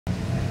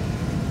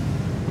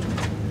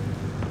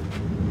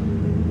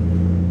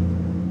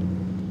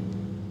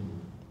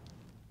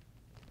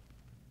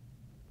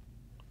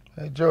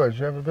Hey George,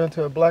 you ever been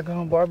to a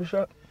black-owned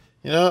barbershop?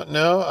 You know,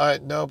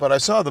 no, but I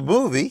saw the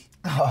movie.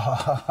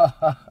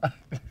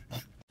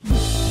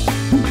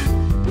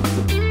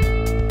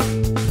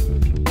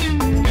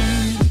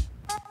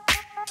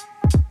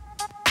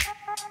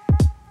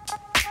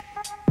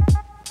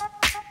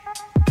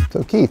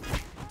 So Keith,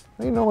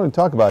 what do you normally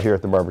talk about here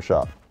at the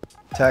barbershop?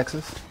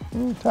 Taxes?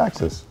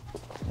 Taxes.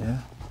 Yeah.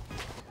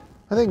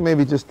 I think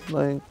maybe just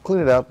like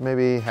clean it up,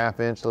 maybe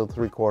half-inch, a little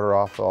three-quarter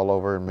off all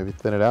over, and maybe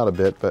thin it out a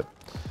bit. But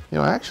you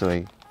know,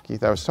 actually,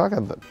 Keith, I was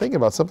thinking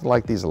about something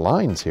like these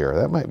lines here.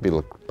 That might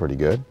look pretty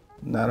good.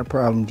 Not a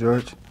problem,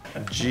 George.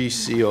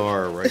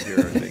 GCR right here,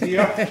 I think.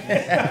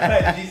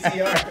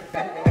 GCR.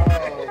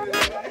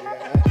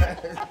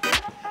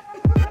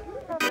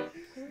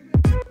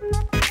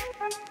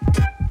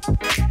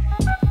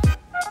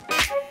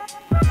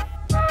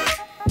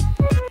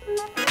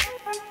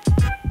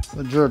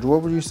 So George,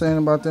 what were you saying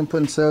about them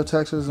putting sales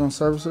taxes on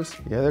services?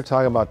 Yeah, they're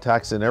talking about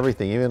taxing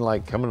everything, even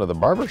like coming to the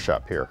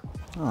barbershop here.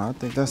 Oh, I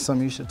think that's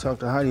something you should talk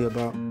to Heidi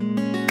about.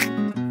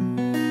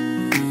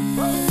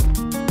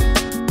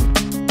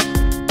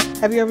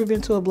 Have you ever been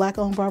to a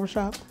black-owned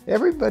barbershop?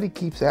 Everybody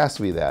keeps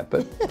asking me that,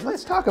 but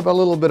let's talk a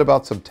little bit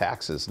about some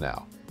taxes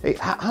now. Hey,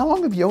 how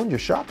long have you owned your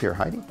shop here,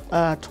 Heidi?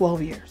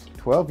 12 years.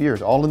 12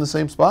 years, all in the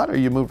same spot, or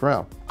you moved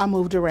around? I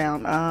moved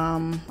around.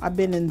 I've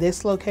been in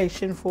this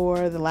location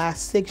for the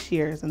last 6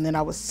 years, and then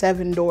I was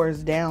 7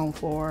 doors down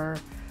for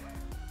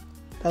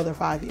the other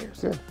 5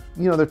 years. Good.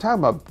 You know, they're talking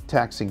about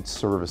taxing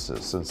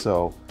services, and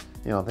so,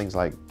 you know, things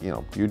like, you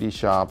know, beauty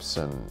shops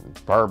and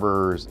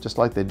barbers, just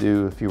like they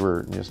do if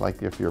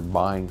you're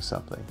buying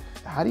something.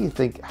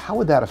 How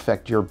would that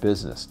affect your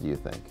business, do you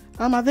think?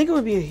 I think it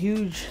would be a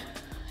huge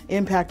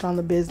impact on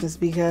the business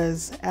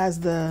because as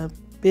the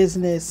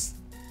business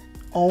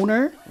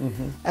owner,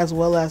 as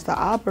well as the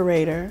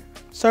operator,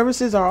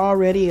 services are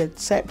already a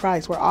set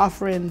price. We're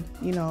offering,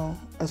 you know,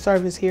 a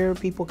service here.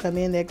 People come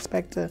in, they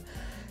expect to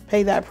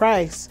pay that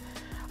price.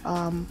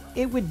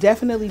 It would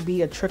definitely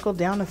be a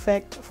trickle-down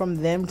effect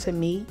from them to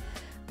me,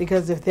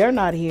 because if they're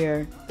not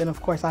here, then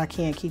of course I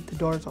can't keep the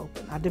doors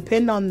open. I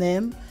depend on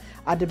them.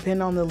 I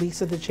depend on the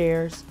lease of the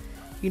chairs,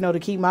 you know, to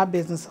keep my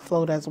business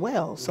afloat as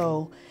well.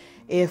 So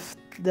if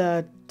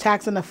the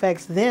taxing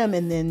affects them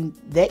and then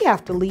they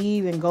have to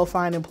leave and go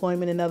find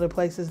employment in other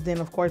places, then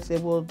of course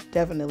it will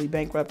definitely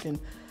bankrupt and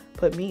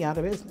put me out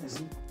of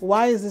business.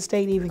 Why is the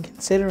state even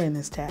considering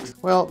this tax?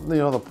 Well, you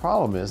know, the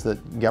problem is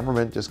that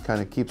government just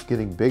kind of keeps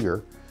getting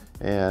bigger,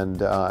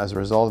 and as a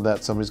result of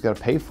that, somebody's got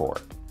to pay for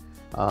it.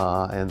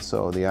 And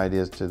so the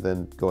idea is to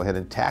then go ahead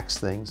and tax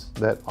things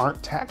that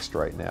aren't taxed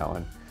right now.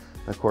 And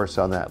of course,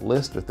 on that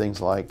list are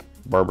things like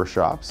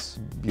barbershops,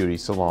 beauty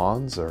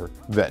salons, or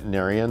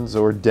veterinarians,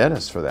 or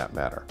dentists for that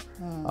matter.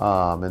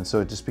 And so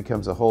it just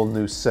becomes a whole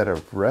new set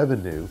of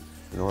revenue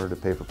in order to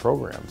pay for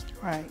programs.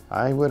 Right.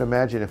 I would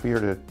imagine if we were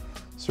to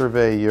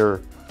survey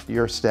your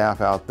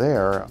staff out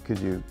there, could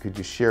you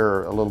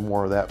share a little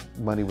more of that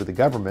money with the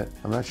government?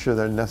 I'm not sure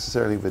there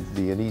necessarily would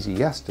be an easy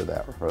yes to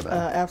that for them.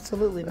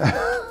 Absolutely not.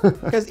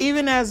 Because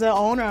even as an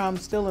owner, I'm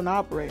still an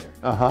operator.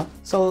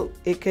 So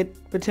it could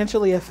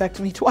potentially affect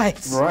me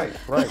twice. Right.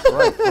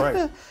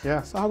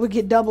 Yeah. So I would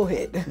get double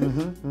hit.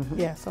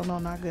 Yeah, so no,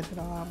 not good at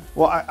all.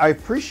 Well, I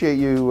appreciate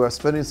you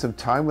spending some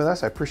time with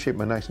us. I appreciate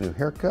my nice new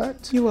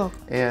haircut. You will.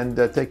 And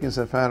taking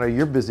some time out of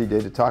your busy day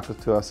to talk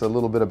to us a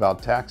little bit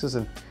about taxes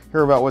and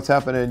hear about what's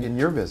happening in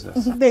your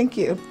business. Thank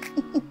you.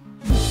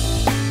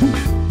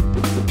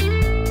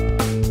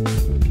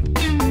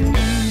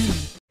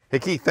 Hey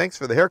Keith, thanks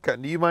for the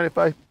haircut. Do you mind if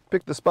I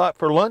pick the spot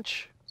for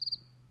lunch?